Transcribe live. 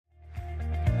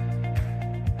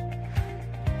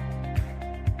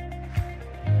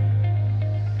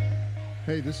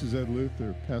Hey, this is Ed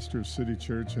Luther, pastor of City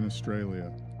Church in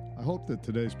Australia. I hope that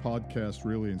today's podcast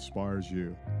really inspires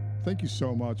you. Thank you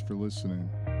so much for listening.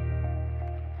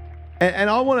 And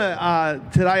I want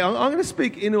to, today, I'm going to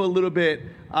speak into a little bit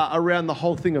around the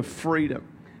whole thing of freedom.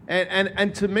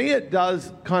 And to me, it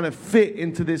does kind of fit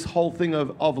into this whole thing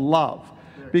of love.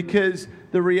 Because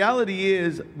the reality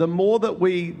is, the more that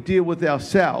we deal with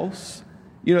ourselves,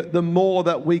 the more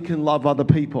that we can love other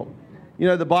people.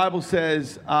 The Bible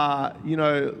says,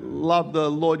 love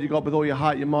the Lord your God with all your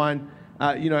heart, your mind,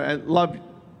 and love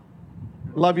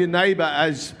your neighbor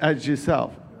as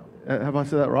yourself. Have I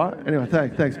said that right? Anyway,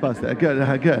 thanks, Pastor. Good.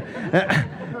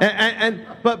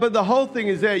 But the whole thing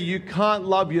is there. You can't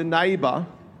love your neighbor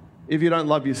if you don't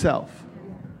love yourself.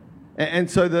 And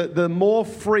so the more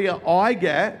freer I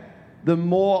get, the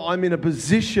more I'm in a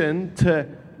position to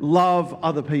love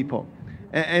other people.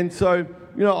 And so,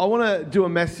 I want to do a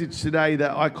message today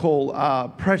that I call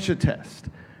pressure test.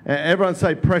 Everyone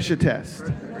say pressure test.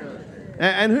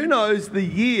 And who knows, the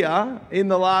year in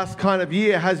the last kind of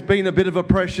year has been a bit of a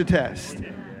pressure test.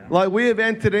 Like, we have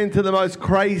entered into the most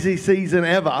crazy season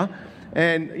ever.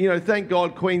 And, thank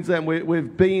God, Queensland,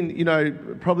 we've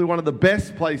been, probably one of the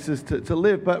best places to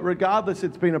live. But regardless,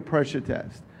 it's been a pressure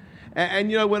test.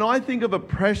 And when I think of a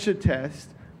pressure test,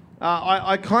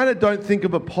 I kind of don't think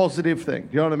of a positive thing.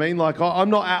 Do you know what I mean? Like,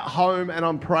 I'm not at home and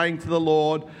I'm praying to the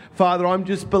Lord, Father, I'm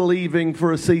just believing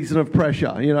for a season of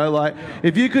pressure.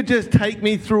 If you could just take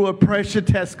me through a pressure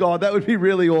test, God, that would be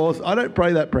really awesome. I don't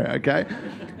pray that prayer, okay?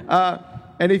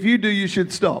 And if you do, you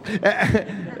should stop.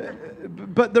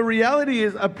 But the reality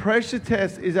is, a pressure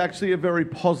test is actually a very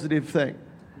positive thing.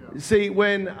 See,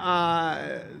 when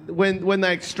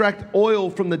they extract oil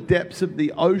from the depths of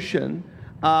the ocean,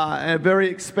 a very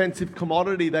expensive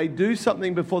commodity, they do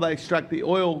something before they extract the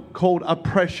oil called a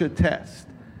pressure test.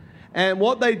 And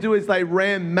what they do is they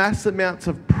ram mass amounts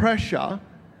of pressure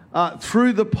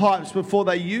through the pipes before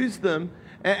they use them.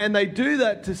 And they do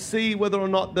that to see whether or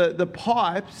not the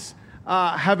pipes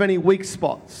have any weak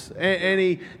spots,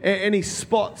 any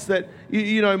spots that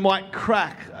might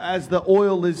crack as the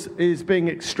oil is being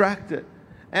extracted.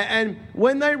 And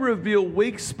when they reveal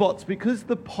weak spots, because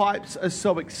the pipes are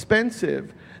so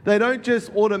expensive, they don't just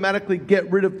automatically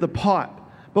get rid of the pipe.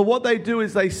 But what they do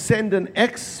is they send an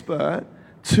expert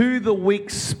to the weak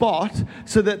spot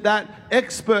so that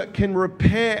expert can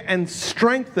repair and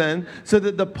strengthen so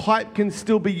that the pipe can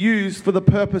still be used for the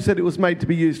purpose that it was made to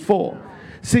be used for.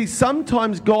 See,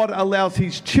 sometimes God allows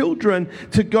His children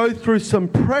to go through some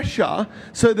pressure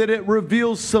so that it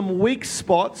reveals some weak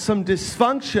spots, some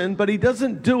dysfunction, but He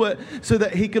doesn't do it so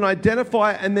that He can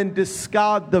identify and then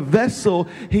discard the vessel.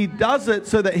 He does it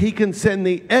so that He can send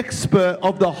the expert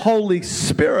of the Holy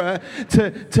Spirit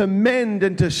to mend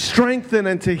and to strengthen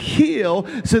and to heal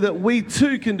so that we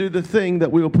too can do the thing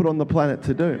that we were put on the planet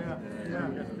to do.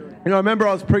 I remember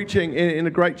I was preaching in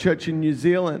a great church in New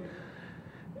Zealand.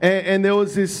 And there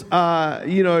was this,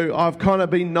 I've kind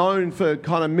of been known for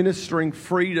kind of ministering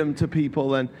freedom to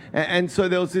people. And so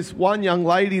there was this one young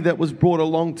lady that was brought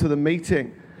along to the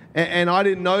meeting. And I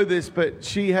didn't know this, but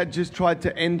she had just tried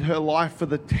to end her life for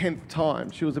the 10th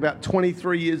time. She was about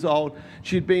 23 years old.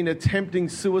 She'd been attempting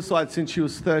suicide since she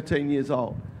was 13 years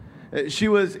old. She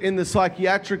was in the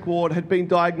psychiatric ward, had been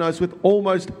diagnosed with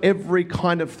almost every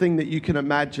kind of thing that you can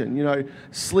imagine.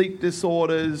 Sleep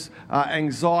disorders,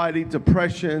 anxiety,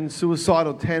 depression,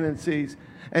 suicidal tendencies.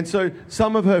 And so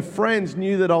some of her friends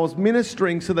knew that I was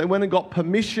ministering, so they went and got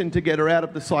permission to get her out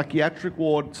of the psychiatric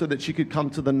ward so that she could come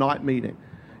to the night meeting.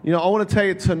 I want to tell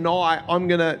you tonight, I'm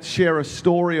going to share a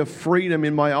story of freedom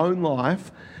in my own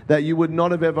life that you would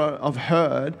not have ever have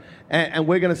heard. And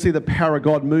we're going to see the power of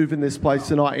God move in this place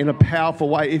tonight in a powerful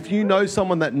way. If you know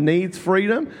someone that needs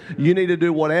freedom, you need to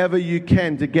do whatever you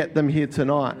can to get them here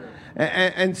tonight.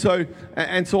 And so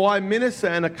I minister,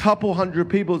 and a couple hundred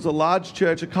people, it's a large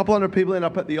church, a couple hundred people end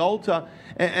up at the altar.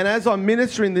 And as I'm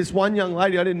ministering, this one young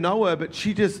lady, I didn't know her, but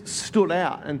she just stood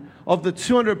out. And of the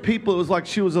 200 people, it was like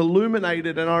she was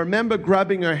illuminated. And I remember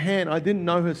grabbing her hand. I didn't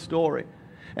know her story.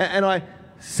 And I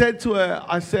said to her,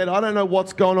 I don't know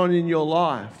what's going on in your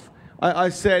life. I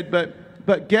said,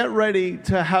 but get ready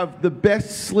to have the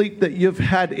best sleep that you've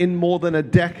had in more than a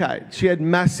decade. She had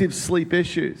massive sleep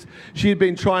issues. She had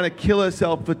been trying to kill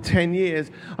herself for 10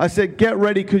 years. I said, get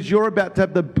ready, because you're about to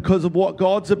have because of what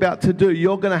God's about to do,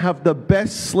 you're going to have the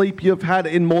best sleep you've had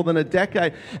in more than a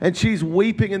decade. And she's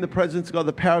weeping in the presence of God.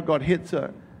 The power of God hits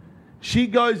her. She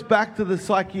goes back to the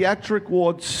psychiatric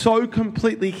ward so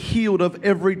completely healed of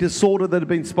every disorder that had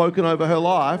been spoken over her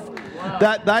life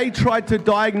that they tried to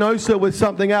diagnose her with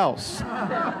something else.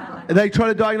 They tried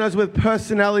to diagnose her with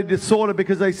personality disorder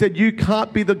because they said, you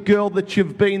can't be the girl that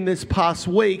you've been this past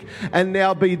week and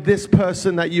now be this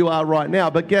person that you are right now.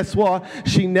 But guess what?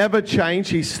 She never changed.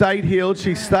 She stayed healed.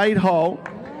 She stayed whole.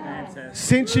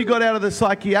 Since she got out of the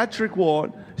psychiatric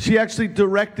ward, she actually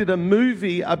directed a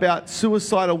movie about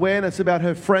suicide awareness about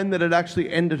her friend that had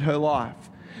actually ended her life.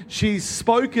 She's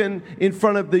spoken in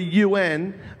front of the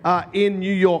UN in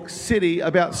New York City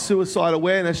about suicide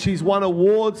awareness. She's won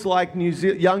awards like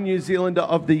Young New Zealander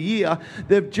of the Year.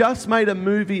 They've just made a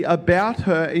movie about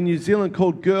her in New Zealand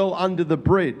called Girl Under the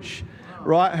Bridge.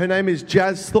 Right? Her name is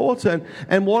Jazz Thornton.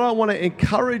 And what I want to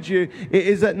encourage you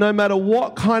is that no matter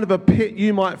what kind of a pit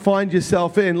you might find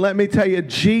yourself in, let me tell you,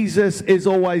 Jesus is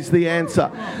always the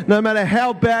answer. No matter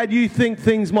how bad you think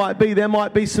things might be, there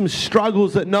might be some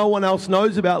struggles that no one else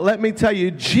knows about. Let me tell you,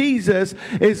 Jesus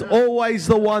is always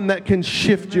the one that can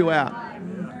shift you out.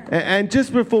 And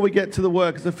just before we get to the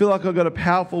word, because I feel like I've got a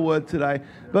powerful word today,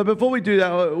 but before we do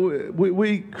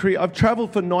that, I've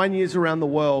traveled for 9 years around the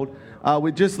world.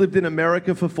 We just lived in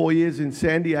America for 4 years in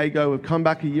San Diego. We've come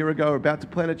back a year ago. We're about to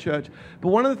plant a church. But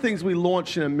one of the things we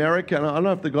launched in America, and I don't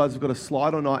know if the guys have got a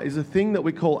slide or not, is a thing that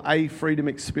we call A Freedom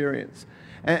Experience.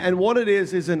 And what it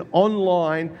is an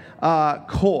online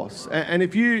course. And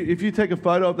if you take a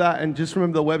photo of that and just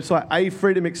remember the website,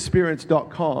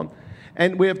 afreedomexperience.com.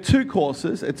 And we have 2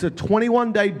 courses. It's a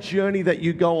 21-day journey that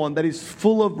you go on that is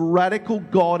full of radical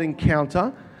God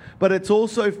encounter, but it's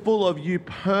also full of you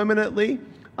permanently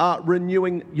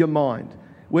renewing your mind,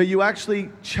 where you actually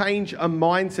change a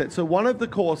mindset. So one of the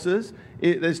courses,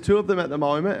 there's 2 of them at the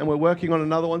moment, and we're working on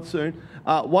another one soon.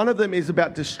 One of them is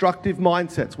about destructive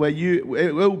mindsets, where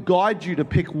it will guide you to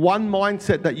pick one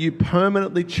mindset that you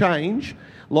permanently change.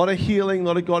 A lot of healing, a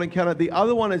lot of God encounter. The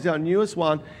other one is our newest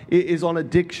one, is on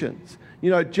addictions. You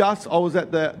know, I was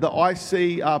at the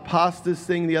IC pastors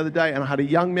thing the other day, and I had a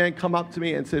young man come up to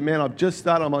me and said, man, I've just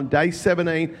started, I'm on day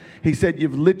 17. He said,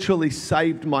 you've literally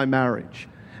saved my marriage.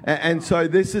 And so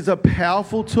this is a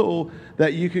powerful tool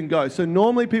that you can go. So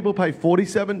normally people pay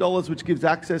 $47, which gives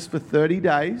access for 30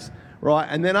 days, right?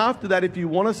 And then after that, if you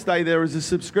want to stay, there is a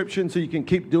subscription so you can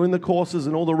keep doing the courses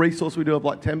and all the resources we do of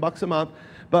like $10 a month.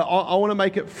 But I want to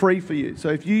make it free for you. So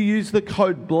if you use the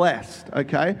code BLESSED,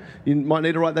 okay, you might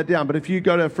need to write that down. But if you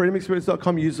go to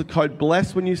freedomexperience.com, use the code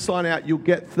BLESSED when you sign out, you'll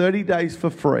get 30 days for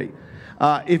free.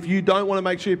 If you don't want to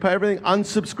make sure you pay everything,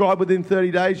 unsubscribe within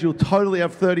 30 days. You'll totally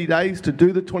have 30 days to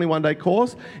do the 21-day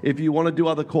course. If you want to do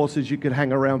other courses, you could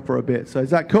hang around for a bit. So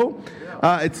is that cool?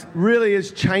 It really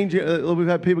is changing. We've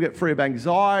had people get free of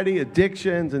anxiety,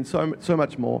 addictions, and so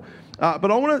much more.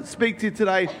 But I want to speak to you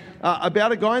today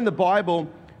about a guy in the Bible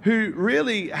who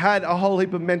really had a whole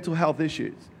heap of mental health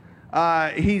issues.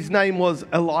 His name was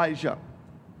Elijah.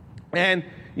 And,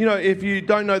 you know, if you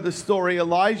don't know the story,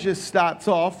 Elijah starts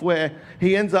off where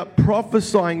he ends up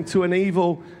prophesying to an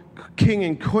evil king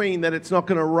and queen that it's not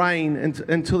going to rain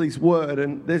until his word.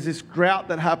 And there's this drought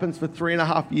that happens for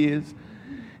 3.5 years.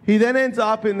 He then ends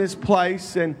up in this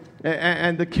place and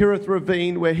the Kerith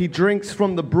Ravine where he drinks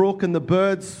from the brook and the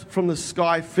birds from the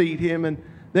sky feed him. And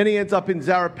then he ends up in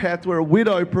Zarephath where a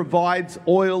widow provides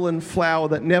oil and flour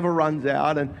that never runs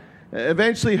out. And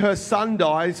eventually her son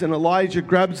dies and Elijah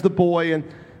grabs the boy and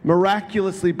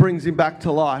miraculously brings him back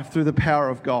to life through the power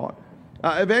of God.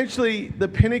 Eventually, the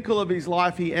pinnacle of his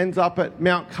life, he ends up at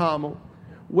Mount Carmel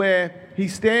where he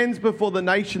stands before the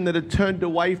nation that had turned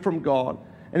away from God.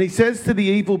 And he says to the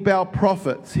evil Baal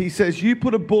prophets, he says, you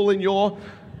put a bull in your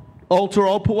altar,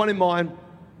 I'll put one in mine.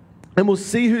 And we'll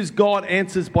see whose God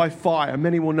answers by fire.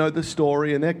 Many will know the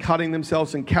story, and they're cutting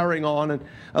themselves and carrying on. And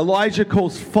Elijah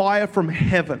calls fire from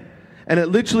heaven, and it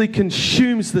literally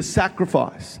consumes the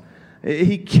sacrifice.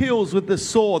 He kills with the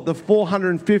sword the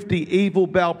 450 evil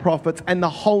Baal prophets, and the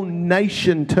whole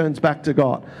nation turns back to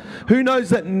God. Who knows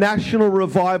that national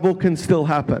revival can still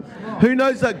happen? Who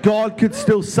knows that God could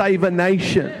still save a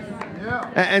nation?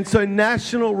 And so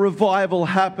national revival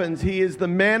happens. He is the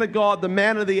man of God, the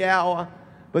man of the hour.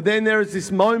 But then there is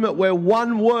this moment where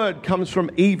one word comes from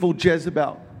evil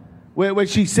Jezebel, where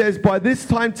she says, by this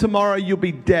time tomorrow you'll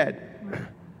be dead.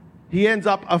 He ends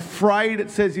up afraid. It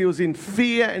says he was in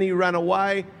fear and he ran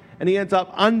away, and he ends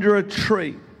up under a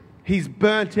tree. He's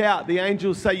burnt out. The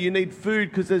angels say you need food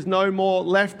because there's no more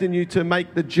left in you to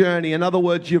make the journey. In other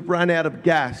words, you've run out of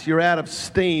gas. You're out of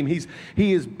steam.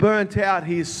 He is burnt out.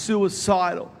 He is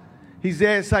suicidal. He's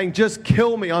there saying, just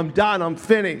kill me. I'm done. I'm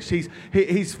finished.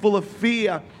 He's full of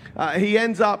fear. He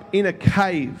ends up in a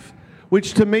cave,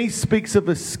 which to me speaks of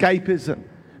escapism.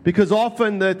 Because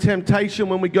often the temptation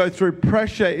when we go through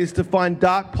pressure is to find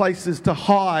dark places to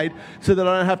hide so that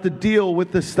I don't have to deal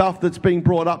with the stuff that's being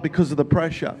brought up because of the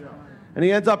pressure. And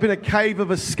he ends up in a cave of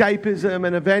escapism,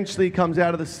 and eventually he comes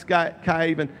out of the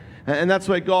cave, and that's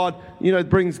where God,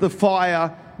 brings the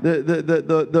fire,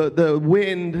 the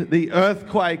wind, the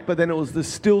earthquake, but then it was the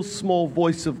still small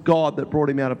voice of God that brought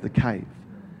him out of the cave.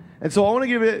 And so I want to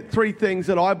give you 3 things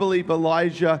that I believe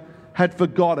Elijah had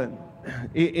forgotten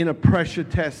in a pressure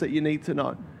test that you need to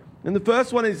know. And the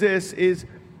first one is this,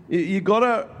 you got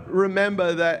to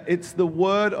remember that it's the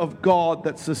word of God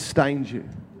that sustains you.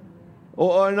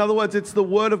 Or in other words, it's the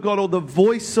word of God or the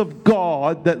voice of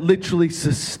God that literally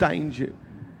sustains you.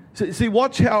 So, see,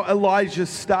 watch how Elijah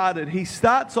started. He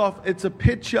starts off, it's a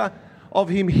picture of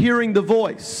him hearing the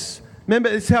voice. Remember,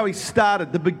 this is how he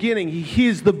started. The beginning, he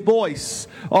hears the voice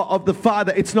of the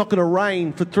Father. It's not going to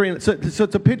rain for 3 minutes. So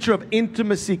it's a picture of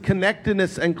intimacy,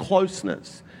 connectedness, and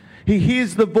closeness. He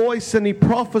hears the voice and he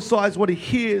prophesies what he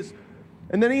hears.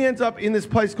 And then he ends up in this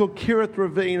place called Kerith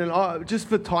Ravine. And just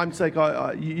for time's sake,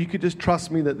 you could just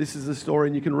trust me that this is the story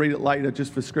and you can read it later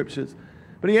just for scriptures.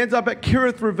 But he ends up at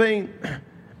Kerith Ravine.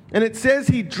 And it says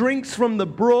he drinks from the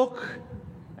brook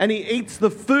and he eats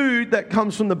the food that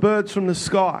comes from the birds from the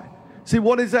sky. See,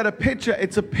 what is that a picture?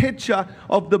 It's a picture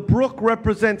of the brook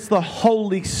represents the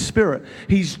Holy Spirit.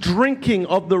 He's drinking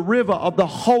of the river of the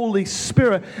Holy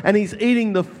Spirit and he's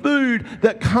eating the food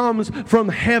that comes from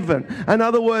heaven. In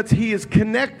other words, he is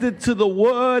connected to the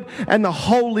Word, and the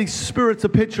Holy Spirit's a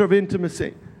picture of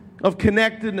intimacy, of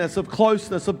connectedness, of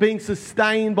closeness, of being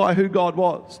sustained by who God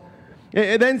was.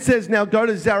 It then says, now go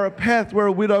to Zarephath where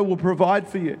a widow will provide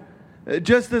for you.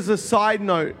 Just as a side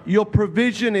note, your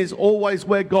provision is always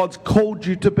where God's called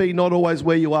you to be, not always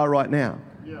where you are right now.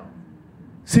 Yeah.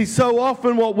 See, so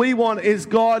often what we want is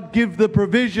God give the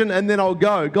provision and then I'll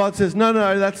go. God says, no,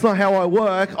 that's not how I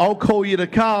work. I'll call you to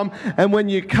come. And when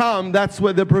you come, that's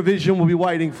where the provision will be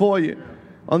waiting for you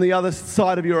on the other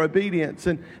side of your obedience.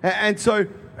 And so,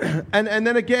 and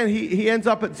then again, he ends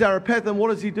up at Zarephath, and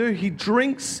what does he do? He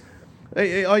drinks,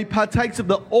 he partakes of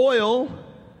the oil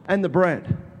and the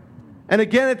bread. And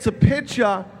again, it's a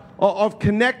picture of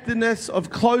connectedness, of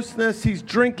closeness. He's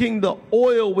drinking the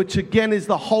oil, which again is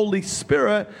the Holy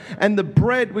Spirit, and the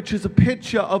bread, which is a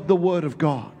picture of the Word of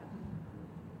God.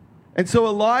 And so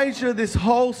Elijah, this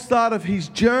whole start of his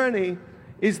journey,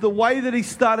 is the way that he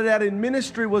started out in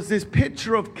ministry was this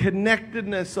picture of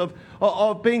connectedness, of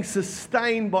being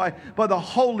sustained by the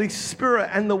Holy Spirit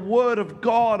and the Word of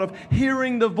God, of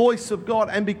hearing the voice of God.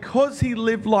 And because he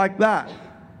lived like that,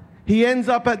 he ends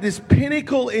up at this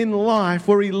pinnacle in life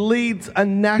where he leads a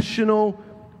national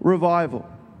revival.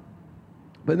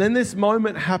 But then this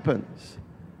moment happens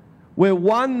where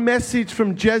one message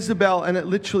from Jezebel and it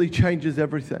literally changes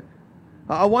everything.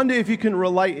 I wonder if you can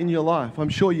relate in your life. I'm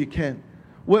sure you can.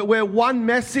 Where one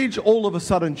message all of a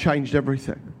sudden changed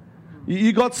everything.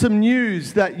 You got some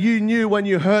news that you knew when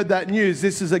you heard that news.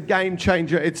 This is a game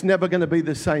changer. It's never going to be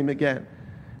the same again.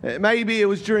 Maybe it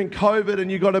was during COVID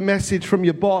and you got a message from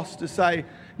your boss to say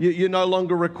you're no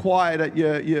longer required at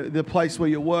the place where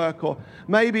you work. Or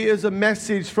maybe it was a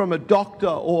message from a doctor,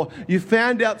 or you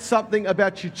found out something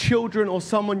about your children or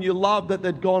someone you love that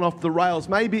they'd gone off the rails.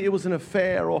 Maybe it was an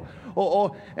affair.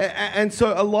 And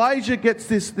so Elijah gets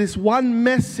this one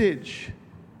message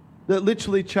that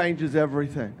literally changes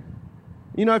everything.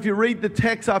 You know, if you read the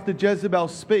text after Jezebel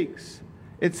speaks,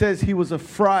 it says he was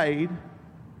afraid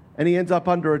and he ends up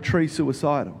under a tree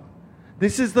suicidal.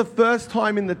 This is the first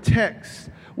time in the text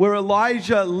where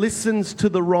Elijah listens to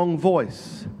the wrong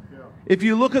voice. If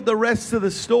you look at the rest of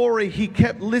the story, he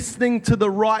kept listening to the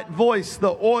right voice,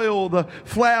 the oil, the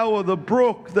flower, the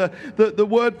brook, the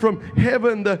word from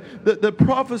heaven, the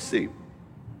prophecy.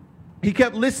 He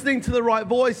kept listening to the right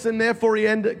voice, and therefore he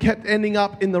kept ending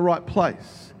up in the right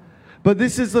place. But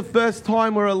this is the first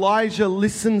time where Elijah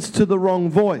listens to the wrong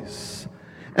voice.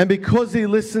 And because he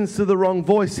listens to the wrong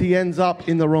voice, he ends up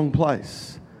in the wrong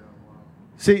place.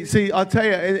 See, I tell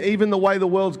you, even the way the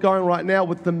world's going right now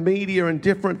with the media and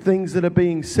different things that are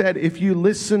being said, if you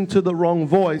listen to the wrong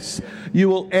voice, you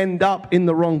will end up in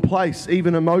the wrong place,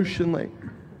 even emotionally.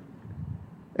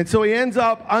 And so he ends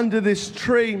up under this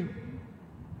tree,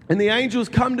 and the angels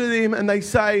come to him and they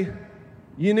say,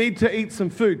 you need to eat some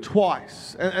food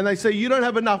twice. And they say, you don't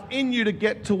have enough in you to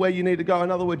get to where you need to go. In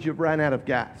other words, you've ran out of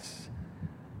gas.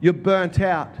 You're burnt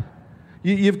out.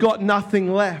 You've got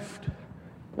nothing left.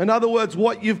 In other words,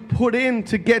 what you've put in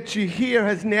to get you here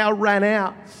has now ran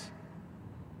out.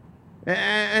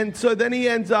 And so then he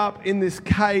ends up in this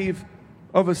cave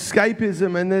of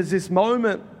escapism, and there's this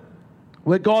moment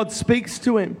where God speaks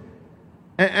to him.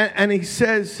 And he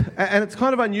says, and it's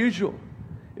kind of unusual.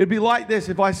 It'd be like this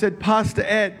if I said, Pastor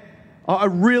Ed, I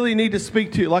really need to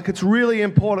speak to you. Like, it's really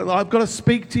important. I've got to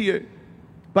speak to you.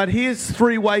 but here's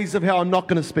 3 ways of how I'm not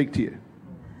going to speak to you.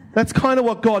 That's kind of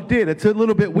what God did. It's a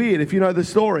little bit weird if you know the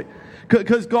story.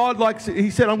 Because God, he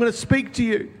said, I'm going to speak to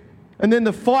you. And then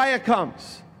the fire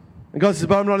comes. And God says,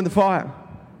 but I'm not in the fire.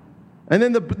 And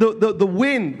then the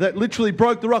wind that literally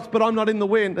broke the rocks, but I'm not in the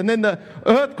wind. And then the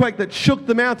earthquake that shook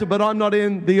the mountain, but I'm not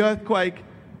in the earthquake.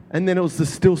 And then it was the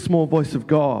still small voice of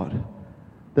God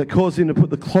that caused him to put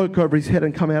the cloak over his head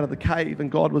and come out of the cave.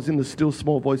 And God was in the still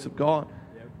small voice of God.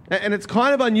 Yep. And it's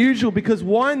kind of unusual because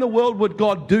why in the world would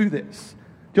God do this?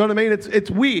 Do you know what I mean?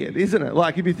 It's weird, isn't it?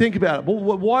 Like if you think about it,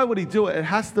 well, why would he do it? It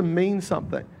has to mean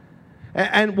something.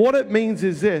 And what it means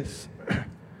is this.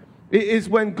 It is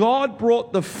when God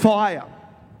brought the fire.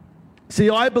 See,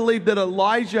 I believe that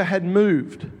Elijah had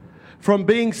moved from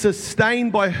being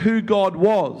sustained by who God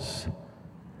was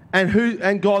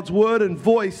and God's word and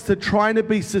voice to trying to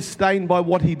be sustained by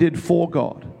what he did for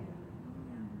God.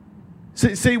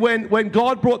 See, when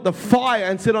God brought the fire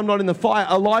and said, I'm not in the fire,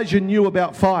 Elijah knew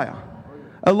about fire.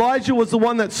 Elijah was the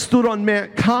one that stood on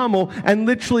Mount Carmel and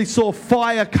literally saw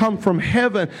fire come from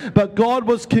heaven. But God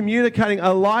was communicating,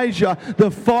 Elijah,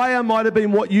 the fire might have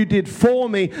been what you did for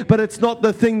me, but it's not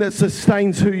the thing that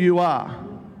sustains who you are.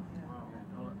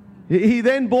 He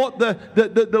then brought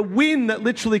the wind that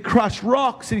literally crushed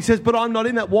rocks. And he says, but I'm not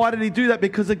in that. Why did he do that?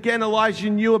 Because again, Elijah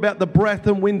knew about the breath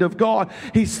and wind of God.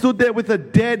 He stood there with a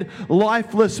dead,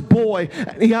 lifeless boy.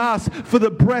 And he asked for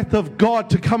the breath of God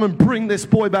to come and bring this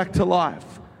boy back to life.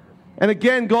 And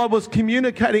again, God was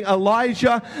communicating,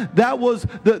 Elijah, that was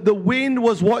the wind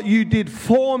was what you did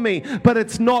for me, but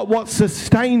it's not what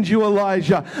sustained you,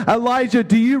 Elijah. Elijah,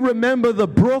 do you remember the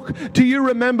brook? Do you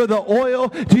remember the oil?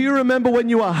 Do you remember when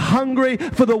you were hungry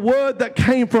for the word that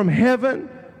came from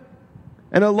heaven?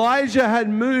 And Elijah had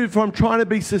moved from trying to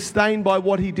be sustained by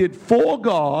what he did for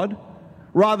God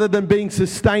rather than being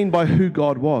sustained by who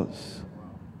God was.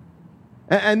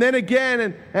 And then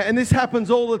again, and this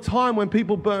happens all the time when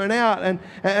people burn out.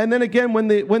 And then again, when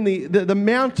the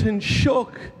mountain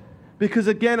shook, because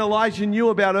again, Elijah knew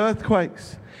about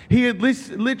earthquakes. He had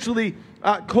literally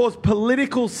caused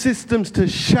political systems to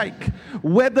shake,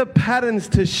 weather patterns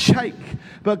to shake.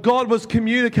 But God was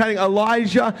communicating,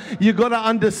 Elijah, you got to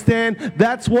understand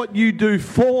that's what you do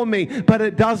for me, but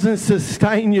it doesn't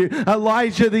sustain you.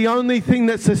 Elijah, the only thing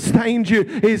that sustains you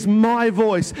is my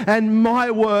voice and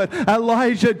my word.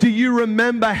 Elijah, do you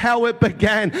remember how it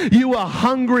began? You were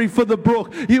hungry for the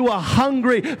brook. You were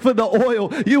hungry for the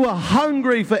oil. You were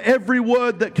hungry for every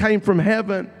word that came from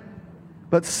heaven.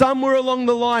 But somewhere along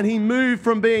the line, he moved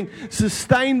from being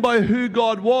sustained by who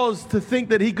God was to think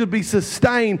that he could be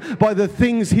sustained by the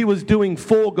things he was doing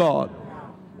for God.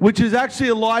 Which is actually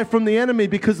a lie from the enemy,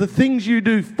 because the things you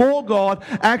do for God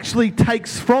actually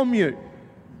takes from you.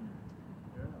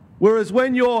 Whereas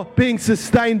when you're being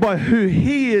sustained by who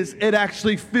he is, it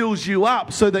actually fills you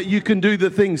up so that you can do the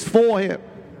things for him.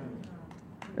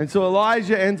 And so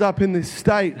Elijah ends up in this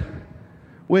state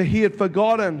where he had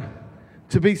forgotten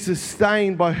to be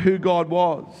sustained by who God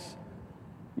was.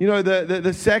 You know,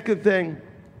 the second thing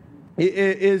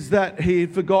is that he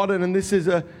had forgotten, and this is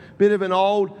a bit of an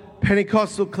old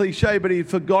Pentecostal cliche, but he had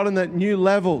forgotten that new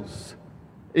levels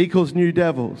equals new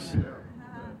devils.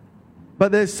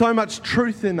 But there's so much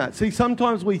truth in that. See,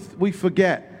 sometimes we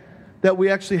forget that we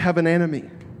actually have an enemy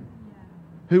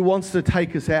who wants to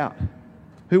take us out,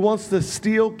 who wants to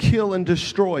steal, kill, and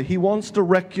destroy. He wants to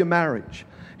wreck your marriage.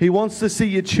 He wants to see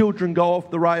your children go off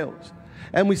the rails.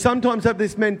 And we sometimes have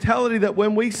this mentality that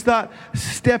when we start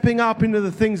stepping up into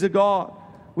the things of God,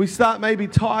 we start maybe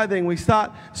tithing, we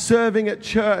start serving at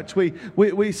church,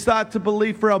 we start to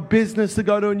believe for our business to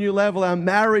go to a new level, our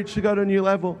marriage to go to a new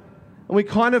level. And we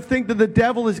kind of think that the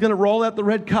devil is going to roll out the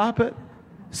red carpet,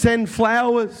 send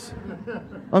flowers.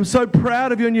 I'm so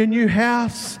proud of you in your new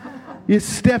house. You're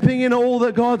stepping in all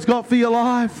that God's got for your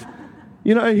life.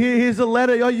 You know, here's a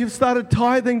letter. Oh, you've started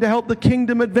tithing to help the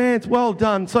kingdom advance. Well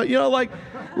done. So, you know, like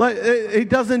it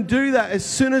doesn't do that. As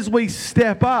soon as we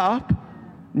step up,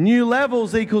 new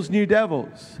levels equals new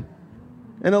devils.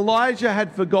 And Elijah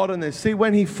had forgotten this. See,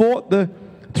 when he fought the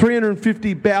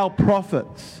 350 Baal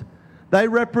prophets, they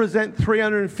represent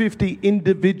 350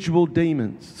 individual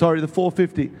demons. Sorry, the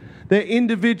 450. They're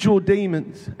individual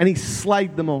demons. And he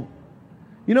slayed them all.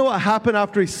 You know what happened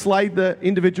after he slayed the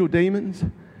individual demons?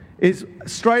 Is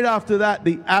straight after that,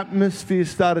 the atmosphere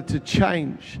started to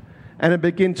change and it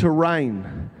began to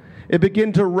rain. It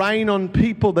began to rain on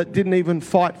people that didn't even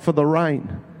fight for the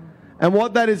rain. And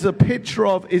what that is a picture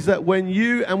of is that when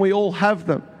you, and we all have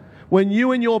them, when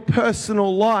you in your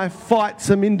personal life fight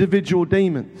some individual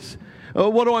demons,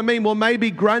 What do I mean? Well,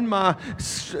 maybe grandma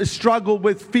struggled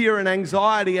with fear and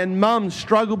anxiety, and mum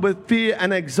struggled with fear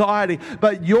and anxiety.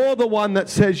 But you're the one that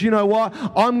says, you know what?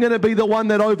 I'm going to be the one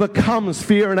that overcomes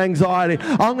fear and anxiety.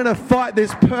 I'm going to fight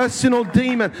this personal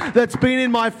demon that's been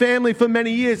in my family for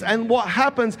many years. And what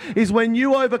happens is when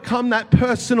you overcome that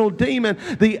personal demon,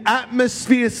 the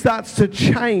atmosphere starts to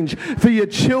change for your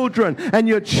children and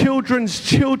your children's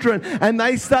children. And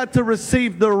they start to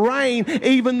receive the rain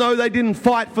even though they didn't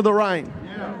fight for the rain.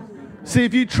 See,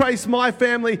 if you trace my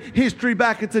family history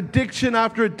back, it's addiction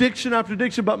after addiction after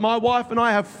addiction. But my wife and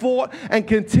I have fought and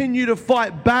continue to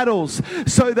fight battles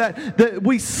so that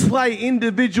we slay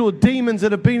individual demons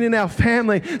that have been in our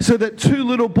family, so that two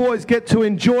little boys get to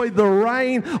enjoy the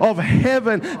reign of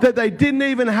heaven that they didn't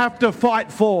even have to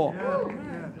fight for.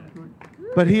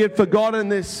 But he had forgotten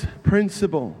this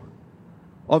principle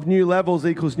of new levels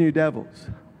equals new devils.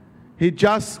 He'd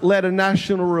just led a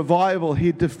national revival.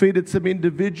 He'd defeated some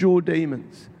individual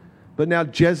demons. But now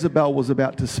Jezebel was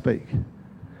about to speak.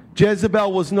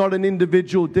 Jezebel was not an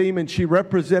individual demon. She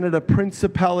represented a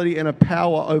principality and a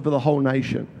power over the whole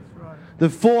nation.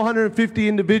 The 450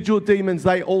 individual demons,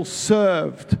 they all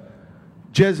served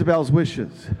Jezebel's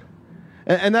wishes.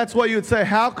 And that's why you would say,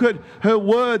 how could her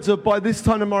words of by this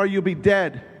time tomorrow you'll be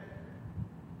dead?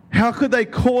 How could they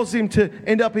cause him to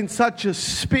end up in such a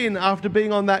spin after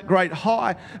being on that great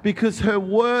high? Because her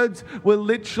words were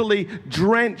literally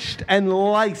drenched and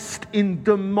laced in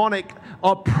demonic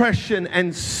oppression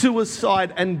and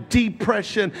suicide and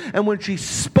depression. And when she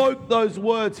spoke those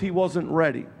words, he wasn't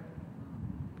ready.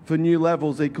 For new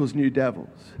levels equals new devils.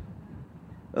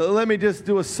 Let me just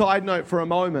do a side note for a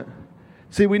moment.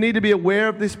 See, we need to be aware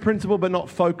of this principle, but not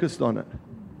focused on it.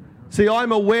 See,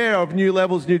 I'm aware of new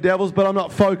levels, new devils, but I'm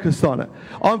not focused on it.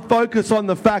 I'm focused on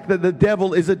the fact that the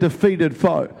devil is a defeated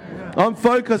foe. I'm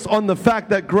focused on the fact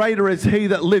that greater is he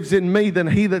that lives in me than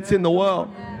he that's in the world.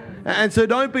 And so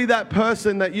don't be that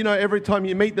person that, you know, every time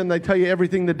you meet them, they tell you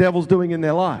everything the devil's doing in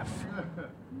their life.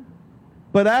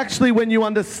 But actually, when you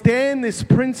understand this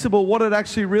principle, what it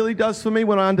actually really does for me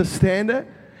when I understand it,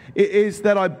 is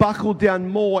that I buckle down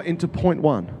more into point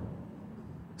one.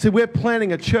 See, we're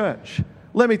planning a church.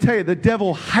 Let me tell you, the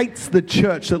devil hates the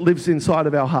church that lives inside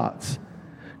of our hearts,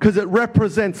 because it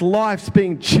represents lives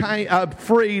being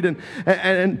freed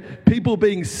and people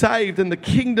being saved and the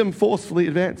kingdom forcefully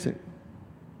advancing.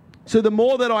 So the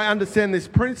more that I understand this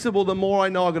principle, the more I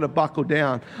know I've got to buckle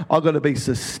down. I've got to be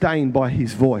sustained by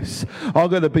his voice.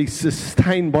 I've got to be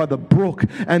sustained by the brook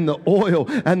and the oil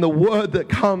and the word that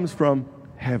comes from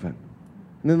heaven.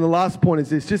 And then the last point is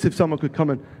this. Just if someone could come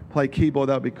and play keyboard,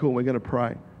 that would be cool. We're going to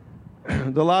pray.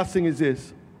 The last thing is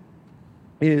this,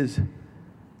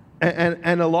 and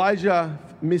Elijah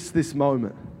missed this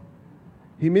moment.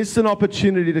 He missed an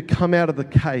opportunity to come out of the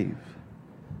cave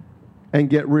and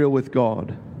get real with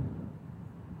God.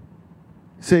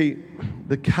 See,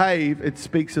 the cave, it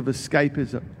speaks of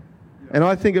escapism. And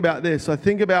I think about this. I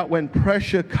think about when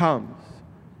pressure comes,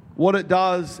 what it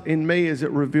does in me is it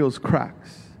reveals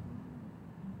cracks.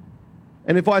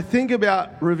 And if I think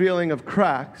about revealing of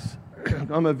cracks,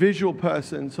 I'm a visual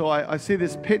person, so I see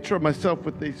this picture of myself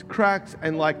with these cracks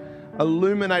and like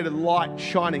illuminated light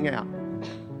shining out,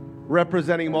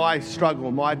 representing my struggle,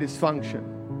 my dysfunction,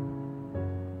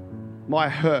 my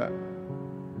hurt.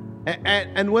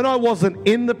 And when I wasn't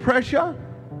in the pressure,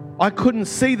 I couldn't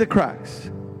see the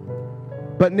cracks.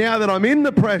 But now that I'm in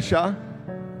the pressure,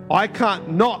 I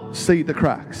can't not see the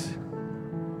cracks.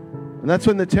 And that's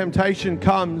when the temptation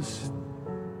comes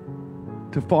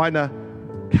to find a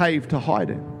cave to hide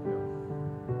in.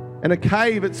 And a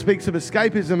cave, it speaks of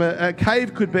escapism. A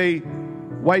cave could be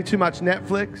way too much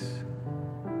Netflix,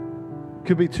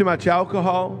 could be too much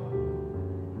alcohol.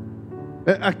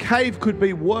 A cave could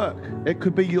be work. It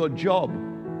could be your job.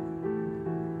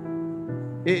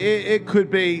 It could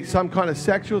be some kind of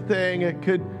sexual thing. It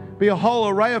could be a whole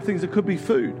array of things. It could be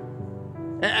food.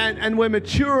 And we're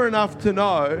mature enough to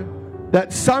know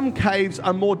that some caves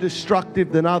are more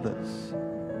destructive than others.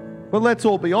 But let's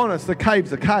all be honest, a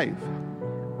cave's a cave.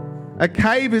 A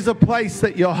cave is a place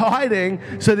that you're hiding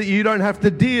so that you don't have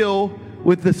to deal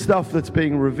with the stuff that's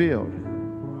being revealed.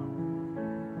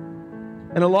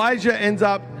 And Elijah ends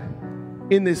up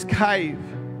in this cave.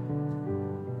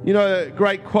 You know, a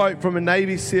great quote from a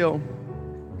Navy SEAL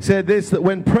said this, that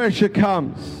when pressure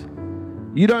comes,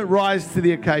 you don't rise to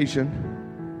the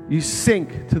occasion, you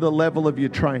sink to the level of your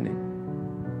training.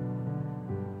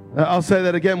 I'll say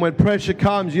that again. When pressure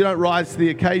comes, you don't rise to the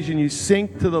occasion. You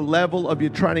sink to the level of your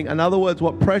training. In other words,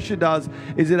 what pressure does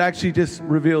is it actually just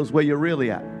reveals where you're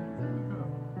really at.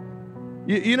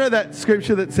 You know that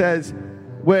scripture that says,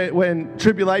 when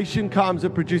tribulation comes,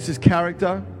 it produces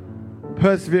character,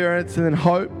 perseverance, and then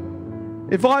hope.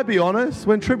 If I be honest,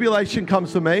 when tribulation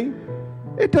comes for me,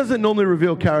 it doesn't normally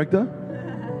reveal character.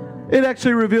 It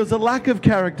actually reveals a lack of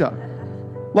character.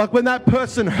 Like when that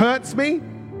person hurts me,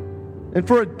 and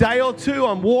for a day or two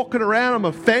I'm walking around, I'm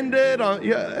offended,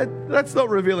 that's not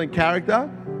revealing character.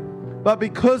 But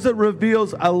because it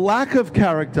reveals a lack of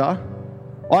character,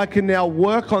 I can now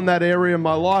work on that area in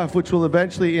my life, which will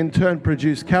eventually in turn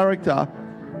produce character,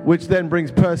 which then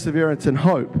brings perseverance and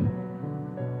hope.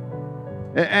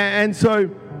 And so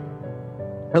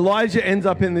Elijah ends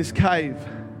up in this cave.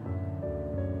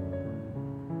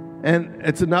 And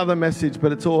it's another message,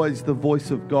 but it's always the voice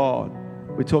of God.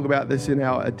 We talk about this in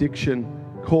our addiction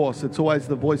course. It's always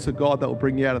the voice of God that will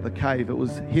bring you out of the cave. It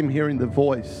was him hearing the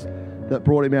voice that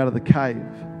brought him out of the cave.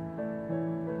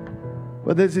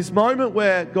 But there's this moment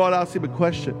where God asks him a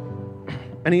question.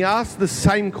 And he asks the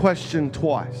same question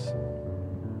twice.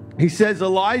 He says,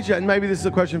 Elijah, and maybe this is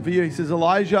a question for you. He says,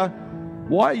 Elijah,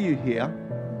 why are you here?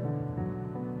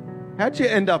 How'd you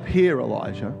end up here,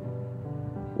 Elijah?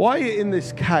 Why are you in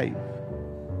this cave?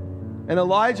 And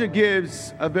Elijah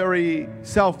gives a very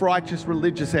self-righteous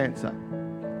religious answer.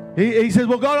 He says,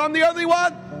 well, God, I'm the only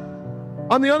one.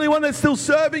 I'm the only one that's still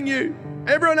serving you.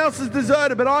 Everyone else is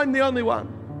deserted, but I'm the only one.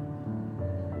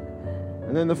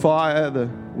 And then the fire, the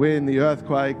wind, the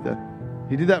earthquake,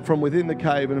 he did that from within the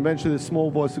cave, and eventually the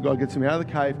small voice of God gets him out of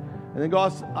the cave. And then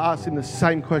God asks him the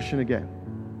same question again.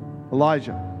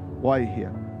 Elijah, why are you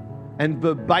here? And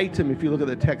verbatim, if you look at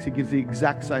the text, he gives the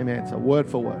exact same answer, word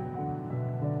for word.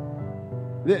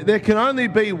 There can only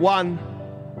be one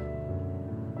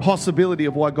possibility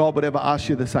of why God would ever ask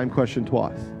you the same question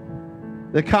twice.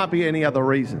 There can't be any other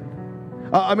reason.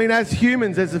 I mean, as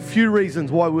humans, there's a few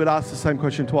reasons why we would ask the same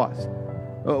question twice.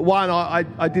 One,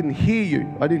 I didn't hear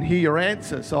you. I didn't hear your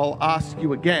answer, so I'll ask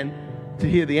you again to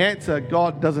hear the answer.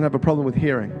 God doesn't have a problem with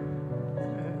hearing.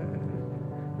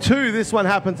 Two, this one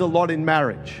happens a lot in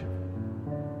marriage.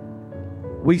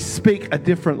 We speak a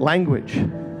different language,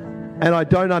 and I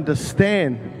don't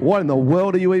understand. What in the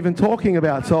world are you even talking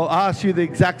about? So I'll ask you the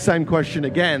exact same question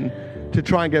again to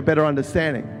try and get better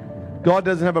understanding. God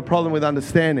doesn't have a problem with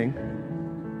understanding.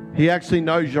 He actually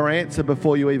knows your answer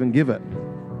before you even give it.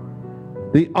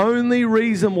 The only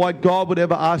reason why God would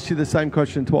ever ask you the same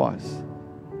question twice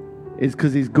is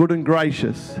because he's good and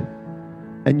gracious,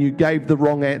 and you gave the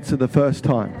wrong answer the first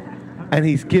time, and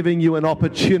he's giving you an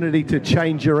opportunity to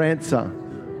change your answer.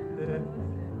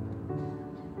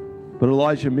 But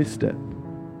Elijah missed it.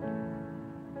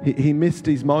 He missed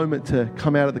his moment to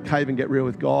come out of the cave and get real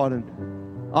with God. And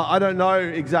I don't know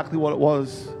exactly what it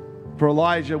was for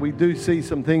Elijah. We do see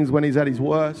some things when he's at his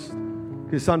worst,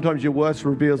 because sometimes your worst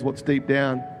reveals what's deep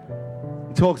down.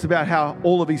 He talks about how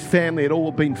all of his family had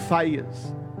all been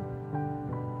failures.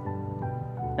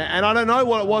 And I don't know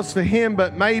what it was for him,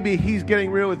 but maybe he's getting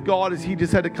real with God as he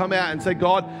just had to come out and say,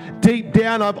 God, deep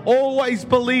down, I've always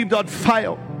believed I'd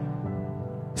fail.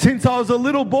 Since I was a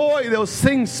little boy, there was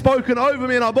things spoken over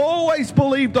me, and I've always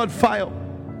believed I'd fail.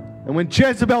 And when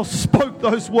Jezebel spoke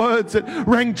those words, it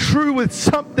rang true with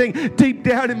something deep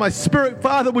down in my spirit.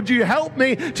 Father, would you help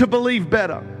me to believe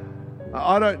better?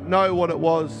 I don't know what it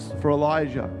was for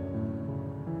Elijah,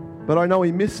 but I know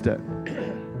he missed it.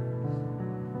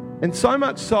 And so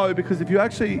much so, because if you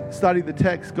actually study the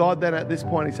text, God then at this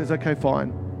point, he says, okay,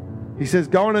 fine. He says,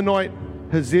 go and anoint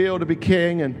Hazael to be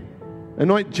king, and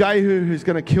anoint Jehu, who's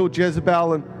going to kill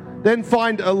Jezebel, and then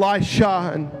find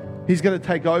Elisha, and he's going to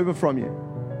take over from you.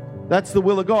 That's the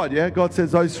will of God, yeah? God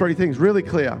says those three things, really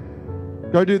clear.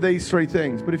 Go do these three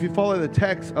things. But if you follow the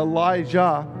text,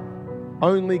 Elijah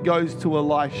only goes to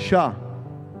Elisha.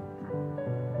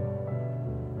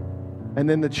 And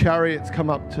then the chariots come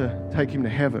up to take him to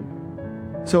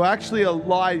heaven. So actually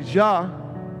Elijah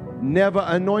never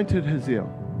anointed Hazael.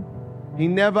 He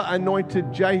anointed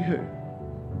anointed Jehu.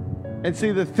 And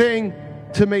see, the thing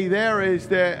to me there is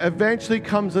there eventually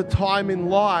comes a time in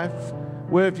life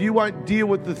where if you won't deal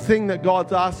with the thing that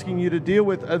God's asking you to deal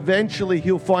with, eventually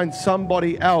he'll find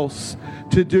somebody else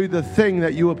to do the thing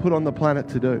that you were put on the planet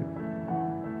to do.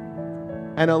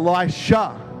 And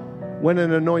Elisha went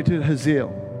and anointed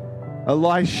Hazael.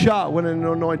 Elisha went and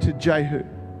anointed Jehu.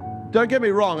 Don't get me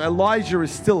wrong, Elijah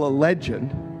is still a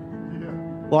legend.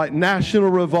 Like national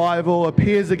revival,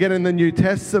 appears again in the New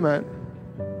Testament.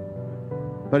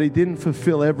 But he didn't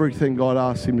fulfill everything God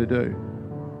asked him to do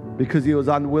because he was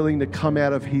unwilling to come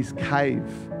out of his cave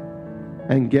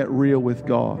and get real with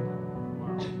God.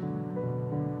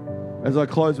 As I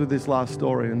close with this last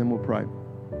story, and then we'll pray.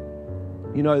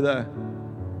 You know,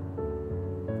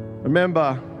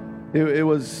 remember, it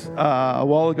was a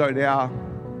while ago now,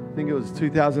 I think it was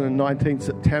 2019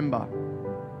 September.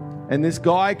 And this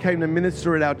guy came to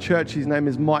minister at our church. His name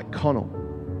is Mike Connell.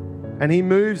 And he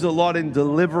moves a lot in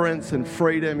deliverance and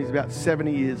freedom. He's about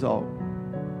 70 years old.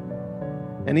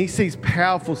 And he sees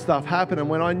powerful stuff happen. And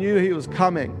when I knew he was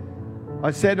coming,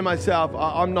 I said to myself,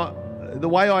 I'm not, the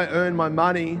way I earn my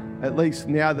money, at least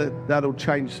now that'll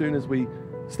change soon as we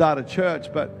start a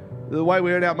church, but the way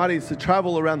we earn our money is to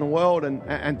travel around the world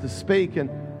and to speak.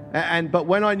 But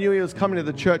when I knew he was coming to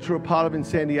the church we were part of in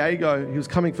San Diego, he was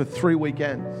coming for 3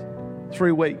 weekends,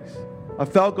 3 weeks. I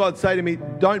felt God say to me,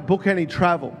 don't book any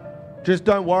travel. Just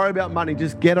don't worry about money.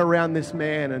 Just get around this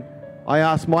man. And I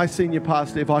asked my senior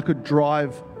pastor if I could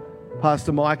drive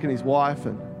Pastor Mike and his wife.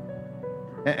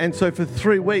 And so for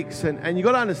 3 weeks, and you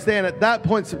got to understand, at that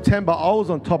point, September, I was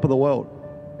on top of the world.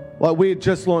 Like, we had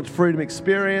just launched Freedom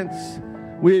Experience.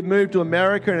 We had moved to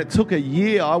America, and it took a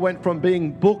year. I went from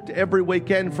being booked every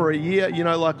weekend for a year,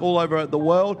 like all over the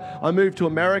world. I moved to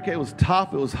America. It was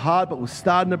tough. It was hard, but we're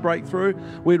starting to break through.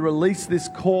 We'd released this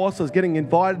course. I was getting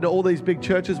invited to all these big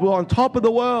churches. We were on top of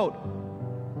the world.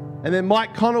 And then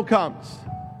Mike Connell comes.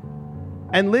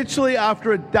 And literally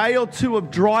after a day or two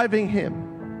of driving him,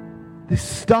 this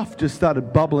stuff just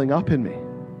started bubbling up in me.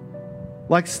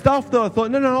 Like stuff that I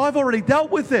thought, no, I've already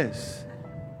dealt with this.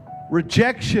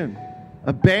 Rejection,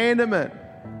 abandonment,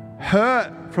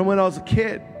 hurt from when I was a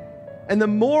kid. And the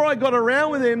more I got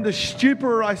around with him, the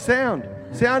stupider I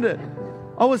sounded.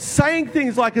 I was saying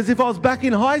things like as if I was back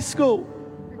in high school.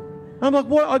 And I'm like,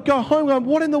 what? I'd go home going,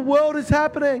 what in the world is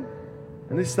happening?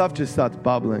 And this stuff just starts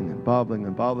bubbling and bubbling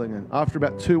and bubbling. And after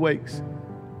about 2 weeks,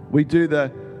 we do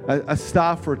a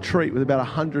staff retreat with about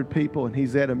 100 people, and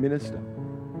he's there to minister.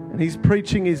 And he's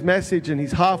preaching his message, and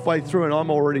he's halfway through, and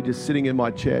I'm already just sitting in my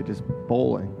chair, just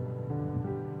bawling.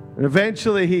 And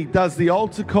eventually he does the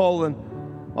altar call, and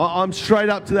I'm straight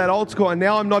up to that altar call, and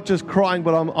now I'm not just crying,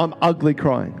 but I'm ugly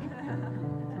crying.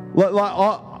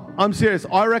 I'm serious.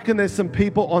 I reckon there's some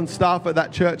people on staff at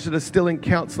that church that are still in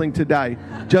counseling today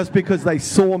just because they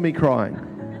saw me crying.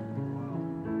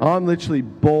 I'm literally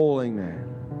bawling, man.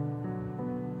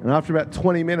 And after about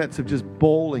 20 minutes of just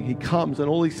bawling, he comes and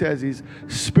all he says is,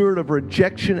 spirit of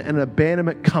rejection and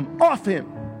abandonment, come off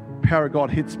him. Power of God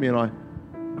hits me and I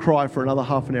cry for another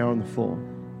half an hour on the floor.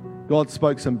 God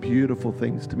spoke some beautiful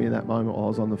things to me in that moment while I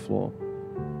was on the floor.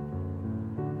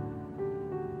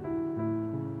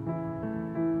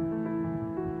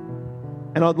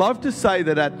 And I'd love to say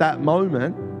that at that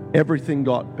moment, everything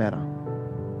got better.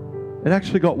 It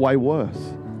actually got way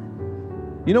worse.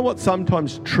 You know what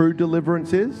sometimes true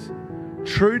deliverance is?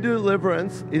 True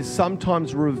deliverance is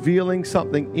sometimes revealing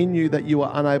something in you that you were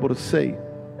unable to see.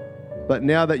 But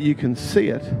now that you can see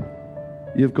it,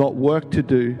 you've got work to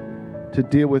do to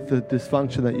deal with the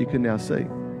dysfunction that you can now see.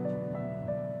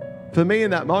 For me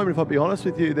in that moment, if I'll be honest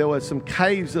with you, there were some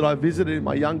caves that I visited in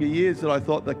my younger years that I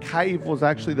thought the cave was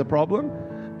actually the problem.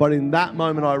 But in that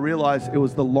moment, I realized it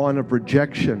was the line of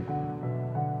rejection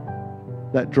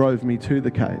that drove me to the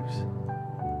caves.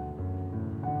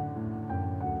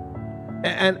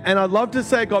 And I'd love to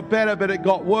say it got better, but it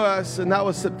got worse. And that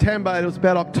was September, and it was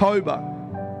about October.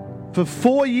 For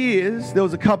 4 years, there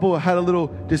was a couple who had a little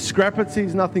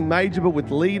discrepancies, nothing major, but with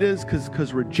leaders,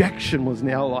 because rejection was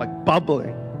now like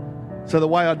bubbling. So the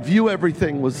way I'd view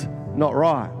everything was not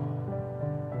right.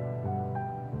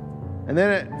 And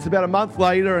then it's about a month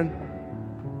later, and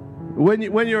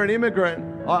when you're an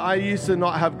immigrant, I used to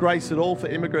not have grace at all for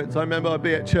immigrants. I remember I'd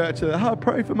be at church and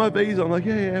pray for my visa. I'm like,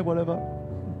 yeah, whatever.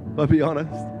 I'll be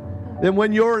honest. Then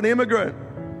when you're an immigrant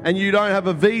and you don't have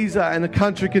a visa and the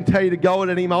country can tell you to go at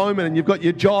any moment and you've got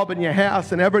your job and your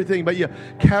house and everything, but you're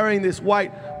carrying this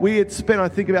weight. We had spent, I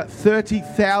think, about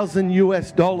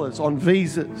 $30,000 on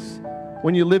visas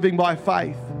when you're living by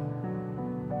faith.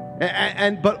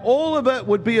 But all of it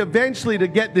would be eventually to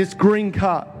get this green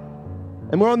card.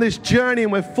 And we're on this journey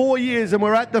and we're 4 years and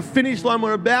we're at the finish line.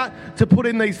 We're about to put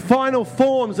in these final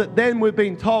forms that then we've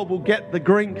been told we'll get the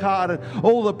green card and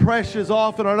all the pressure's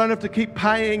off and I don't have to keep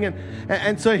paying.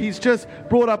 And so he's just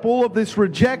brought up all of this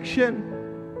rejection.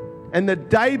 And the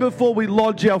day before we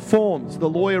lodge our forms, the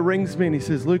lawyer rings me and he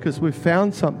says, Lucas, we've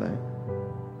found something.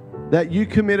 That you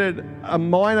committed a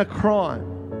minor crime.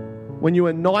 When you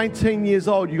were 19 years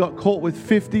old, you got caught with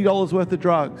 $50 worth of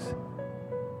drugs.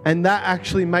 And that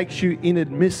actually makes you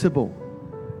inadmissible.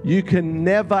 You can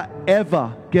never,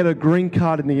 ever get a green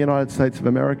card in the United States of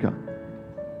America.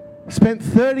 Spent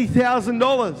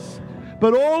 $30,000.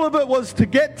 But all of it was to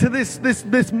get to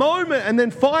this moment. And then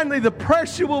finally the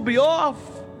pressure will be off.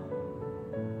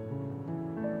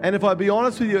 And if I be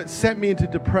honest with you, it sent me into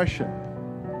depression.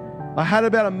 I had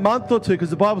about a month or two,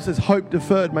 because the Bible says hope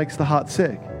deferred makes the heart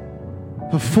sick.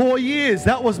 For 4 years,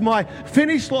 that was my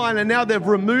finish line, and now they've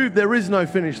removed, there is no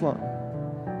finish line.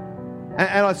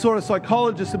 And I saw a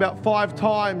psychologist about 5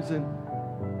 times,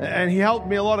 and he helped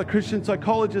me, a lot of Christian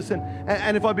psychologists.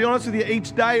 And if I be honest with you,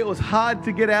 each day it was hard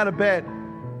to get out of bed.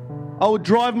 I would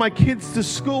drive my kids to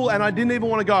school, and I didn't even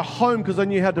want to go home because I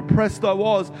knew how depressed I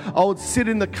was. I would sit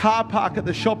in the car park at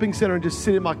the shopping center and just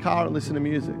sit in my car and listen to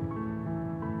music.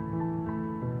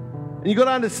 And you've got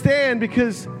to understand,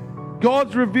 because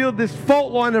God's revealed this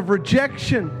fault line of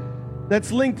rejection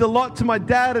that's linked a lot to my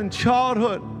dad and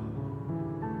childhood.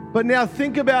 But now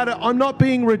think about it. I'm not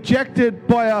being rejected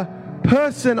by a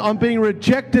person. I'm being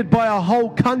rejected by a whole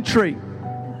country.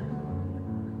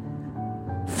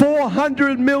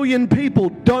 400 million people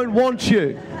don't want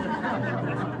you.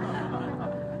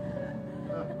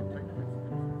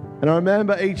 And I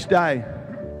remember each day,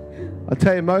 I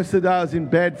tell you, most of the day I was in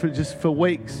bed for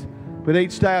weeks. But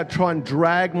each day I'd try and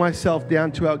drag myself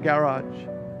down to our garage,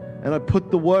 and I'd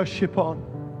put the worship on,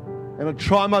 and I'd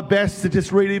try my best to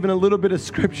just read even a little bit of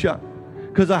scripture,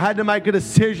 because I had to make a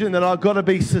decision that I've got to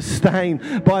be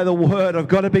sustained by the word. I've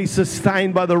got to be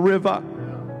sustained by the river.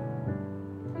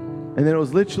 And then it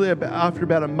was literally after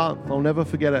about a month, I'll never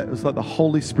forget it. It was like the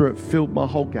Holy Spirit filled my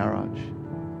whole garage.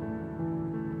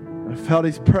 I felt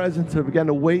His presence, and I began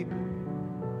to weep.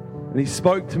 And He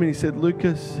spoke to me, and He said,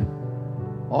 Lucas,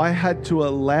 I had to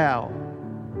allow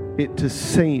it to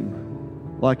seem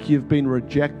like you've been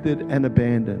rejected and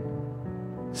abandoned,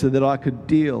 so that I could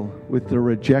deal with the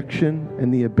rejection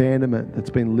and the abandonment that's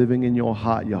been living in your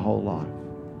heart your whole life.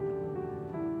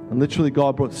 And literally,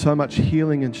 God brought so much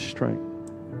healing and strength.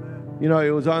 You know,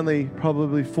 it was only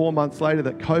probably 4 months later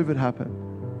that COVID happened.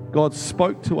 God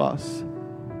spoke to us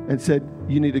and said,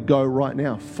 you need to go right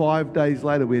now. 5 days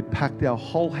later, we had packed our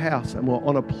whole house and were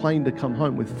on a plane to come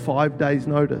home with 5 days'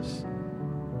 notice.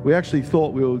 We actually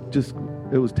thought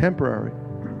it was temporary.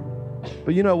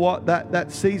 But you know what?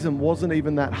 That season wasn't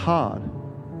even that hard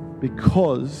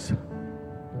because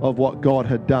of what God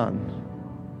had done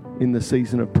in the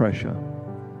season of pressure.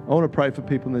 I want to pray for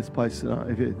people in this place today.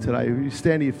 If you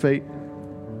stand to your feet,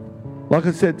 like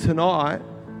I said, tonight,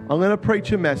 I'm going to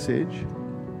preach a message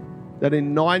that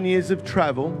in 9 years of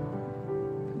travel,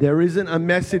 there isn't a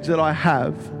message that I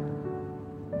have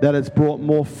that has brought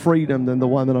more freedom than the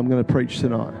one that I'm going to preach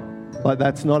tonight. Like,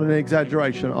 that's not an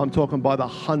exaggeration. I'm talking by the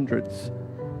hundreds.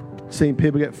 Seeing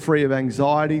people get free of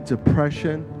anxiety,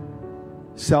 depression,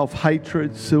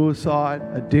 self-hatred, suicide,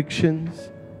 addictions.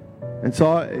 And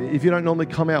so if you don't normally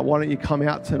come out, why don't you come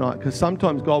out tonight? Because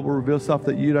sometimes God will reveal stuff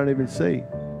that you don't even see.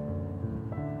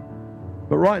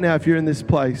 But right now, if you're in this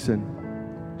place and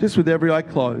just with every eye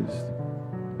closed,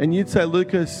 and you'd say,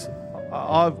 Lucas,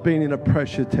 I've been in a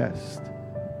pressure test.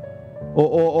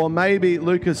 Or maybe,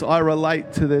 Lucas, I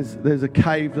relate to there's a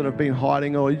cave that I've been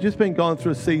hiding, or you've just been going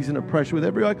through a season of pressure with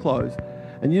every eye closed.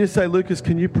 And you just say, Lucas,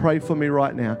 can you pray for me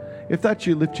right now? If that's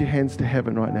you, lift your hands to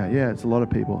heaven right now. Yeah, it's a lot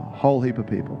of people, a whole heap of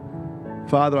people.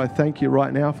 Father, I thank you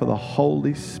right now for the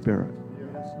Holy Spirit.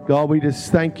 God, we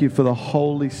just thank you for the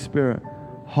Holy Spirit.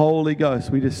 Holy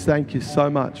Ghost, we just thank you so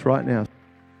much right now.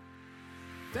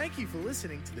 Thank you for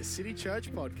listening to the City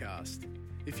Church podcast.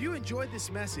 If you enjoyed this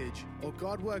message or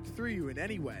God worked through you in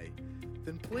any way,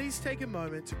 then please take a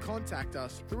moment to contact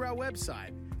us through our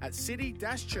website at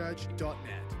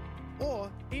city-church.net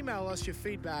or email us your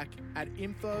feedback at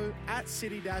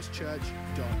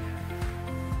info@city-church.net.